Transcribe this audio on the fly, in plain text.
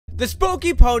The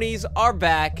spooky ponies are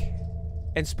back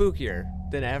and spookier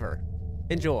than ever.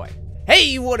 Enjoy.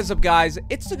 Hey, what is up, guys?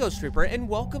 It's the Ghost Reaper, and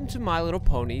welcome to My Little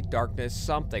Pony Darkness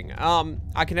something.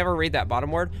 I can never read that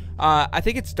bottom word. I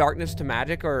think it's Darkness to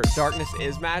Magic, or Darkness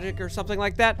is Magic, or something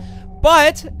like that.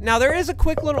 But now there is a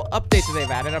quick little update that they've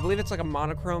added. I believe it's like a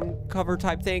monochrome cover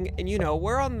type thing, and you know,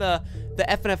 we're on the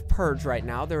FNF purge right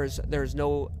now. There's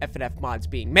no FNF mods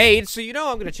being made, so you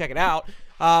know I'm gonna check it out.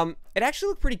 It actually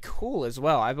looked pretty cool as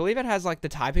well. I believe it has like the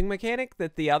typing mechanic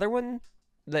that the other one,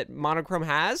 that monochrome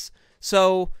has.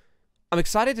 So I'm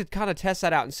excited to kind of test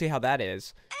that out and see how that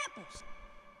is. Apples.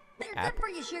 They're good for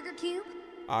your sugar cube.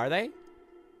 Are they?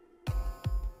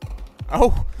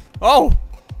 Oh,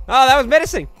 that was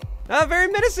menacing. Very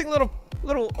menacing little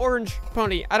orange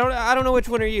pony. I don't know which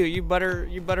one are you. You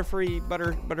butterfree,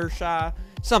 butter shy,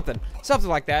 something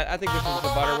like that. I think this one's the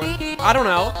butter one. I don't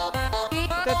know.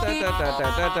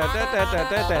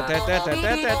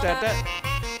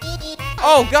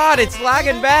 Oh God, it's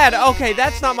lagging bad. Okay,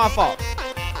 that's not my fault.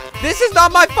 This is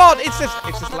not my fault. It's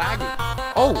just lagging.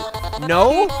 Oh,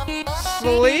 no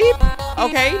sleep.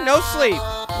 Okay, no sleep.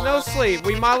 No sleep.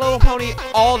 We My Little Pony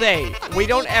all day. We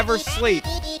don't ever sleep.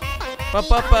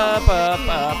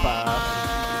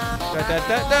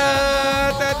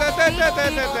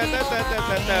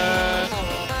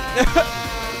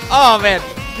 Oh man,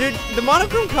 dude, the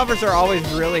monochrome covers are always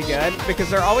really good because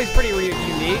they're always pretty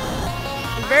unique.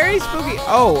 Very spooky.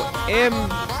 Oh,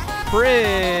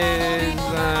 prison.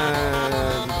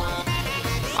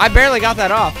 I barely got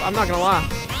that off. I'm not gonna lie.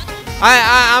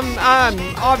 I'm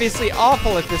obviously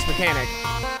awful at this mechanic.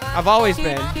 I've always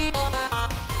been.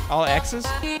 All X's.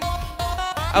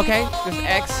 Okay, just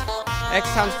X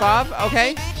times 5.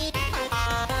 Okay.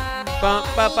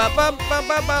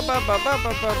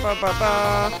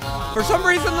 For some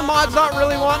reason, the mod's not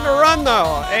really wanting to run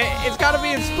though. It's got to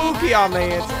be spooky on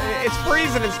me. It's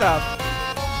freezing and stuff.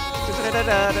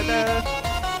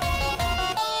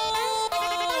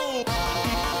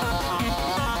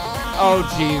 Oh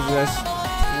Jesus!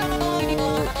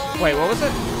 Wait, what was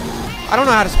it? I don't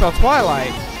know how to spell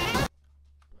Twilight.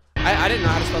 I didn't know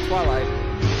how to spell Twilight.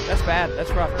 That's bad.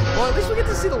 That's rough. Well, at least we get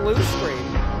to see the loose screen.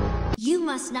 You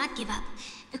must not give up.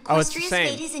 Oh, it's the same.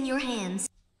 Fate is in your hands.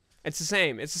 It's the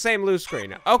same. It's the same loose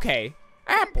screen. Okay.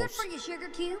 Apples. Good for your sugar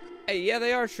cube. Hey, yeah,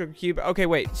 they are sugar cube. Okay,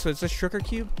 wait. So it's a sugar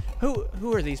cube? Who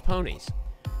are these ponies?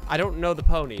 I don't know the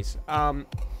ponies. I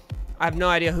have no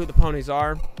idea who the ponies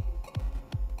are.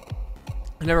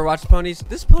 I never watched the ponies.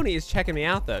 This pony is checking me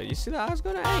out, though. You see that? I was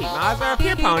going to, hey, my eyes are up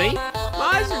here, pony.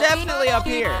 My eyes are definitely up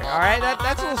here. All right,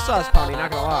 that's a little sus, pony.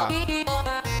 Not gonna lie.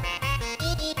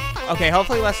 Okay,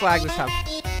 hopefully less lag this time.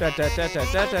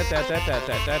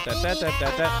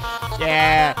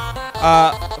 Yeah.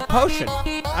 Potion.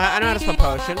 I know how to spell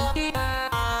potion.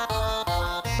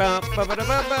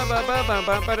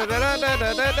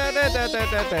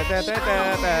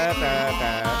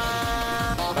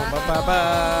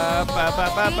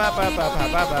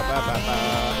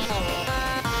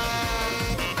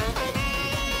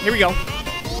 Here we go.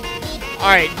 All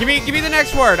right, give me the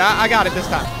next word. I got it this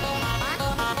time.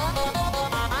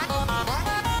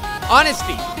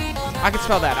 Honesty. I can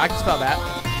spell that.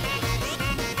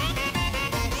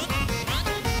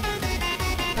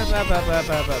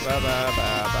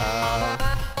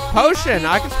 Potion.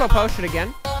 I can spell potion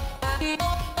again.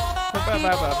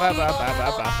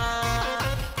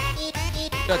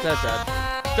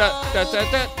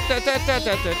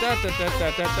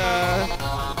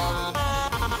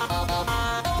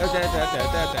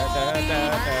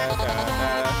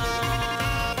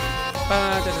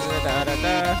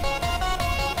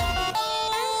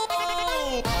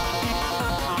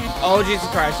 Oh, Jesus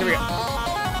Christ. Here we go.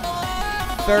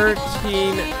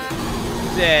 13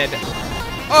 dead.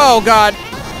 Oh, God.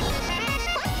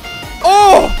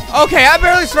 Oh, okay. I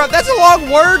barely spelled. That's a long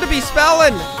word to be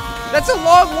spelling. That's a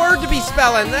long word to be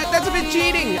spelling. That's a bit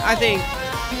cheating, I think.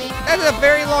 That's a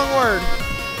very long word.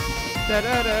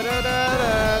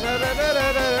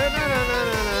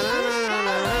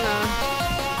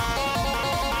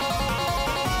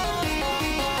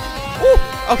 Ooh,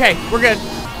 okay, we're good.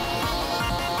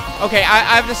 Okay,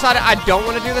 I've decided I don't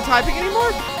want to do the typing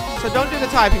anymore, so don't do the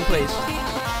typing, please.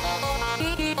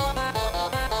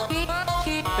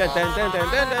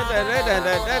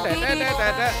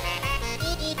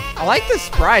 I like the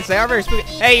sprites. They are very spooky.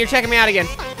 Hey, you're checking me out again.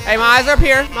 Hey, my eyes are up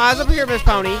here. My eyes up here, Miss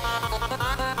Pony.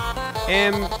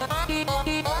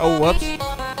 Oh, whoops.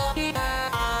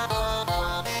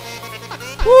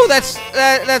 Woo, that's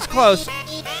close.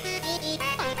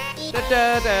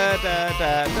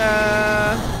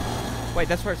 Wait,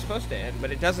 that's where it's supposed to end,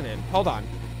 but it doesn't end. Hold on.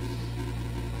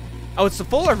 Oh, it's the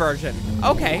fuller version.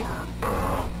 Okay.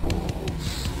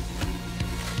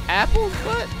 Apple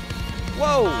foot?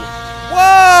 Whoa.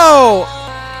 Whoa!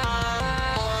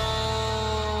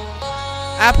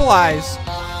 Apple eyes.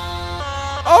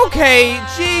 Okay,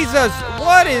 Jesus.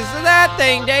 What is that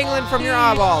thing dangling from your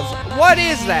eyeballs? What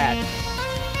is that?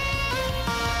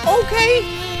 Okay.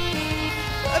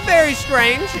 Very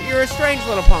strange. You're a strange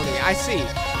little pony. I see.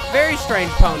 Very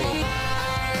strange pony.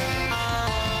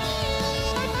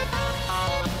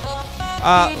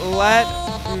 Let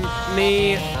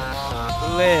me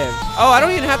live. Oh, I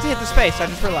don't even have to hit the space. I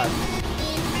just realized.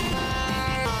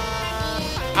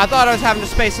 I thought I was having to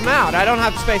space them out. I don't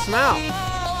have to space them out.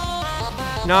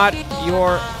 Not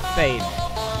your fate.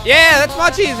 Yeah, that's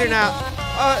much easier now.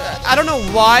 I don't know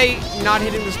why not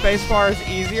hitting the space bar is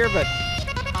easier, but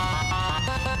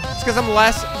it's because I'm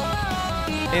less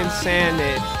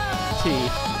insanity.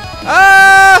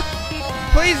 Ah!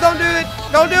 Please don't do it.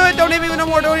 Don't do it. Don't hit me no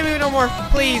more. Don't hit me no more.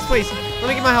 Please, please. Let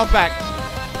me get my health back.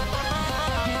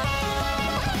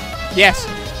 Yes.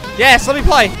 Yes, let me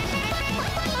play.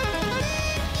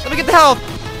 Let me get the health.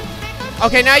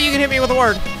 Okay, now you can hit me with a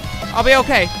word. I'll be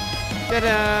okay.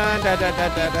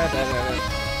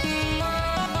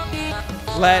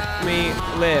 Let me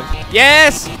live.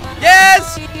 Yes!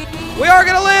 Yes! We are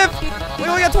gonna live! We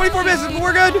only got 24 minutes, but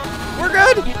we're good. We're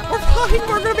good. We're fine.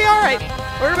 We're gonna be alright.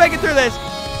 We're gonna make it through this.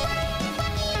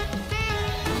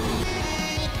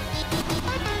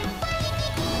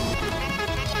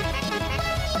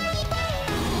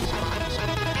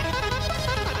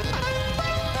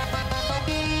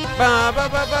 Ba, ba,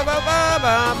 ba, ba, ba,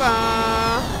 ba, ba.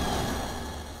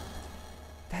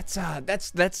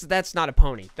 That's not a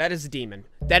pony. That is a demon.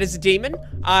 That is a demon.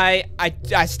 I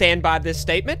stand by this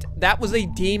statement. That was a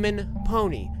demon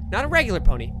pony. Not a regular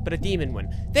pony, but a demon one.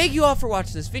 Thank you all for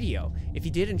watching this video. If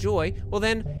you did enjoy, well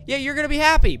then, yeah, you're gonna be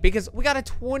happy because we got a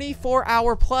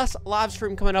 24-hour plus live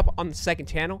stream coming up on the second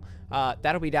channel.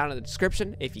 That'll be down in the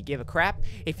description if you give a crap.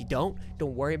 If you don't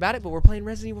worry about it, but we're playing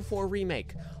Resident Evil 4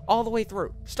 Remake all the way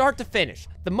through, start to finish.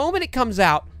 The moment it comes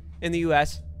out in the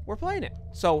US, we're playing it.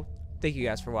 So, thank you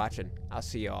guys for watching. I'll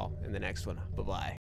see you all in the next one. Bye-bye.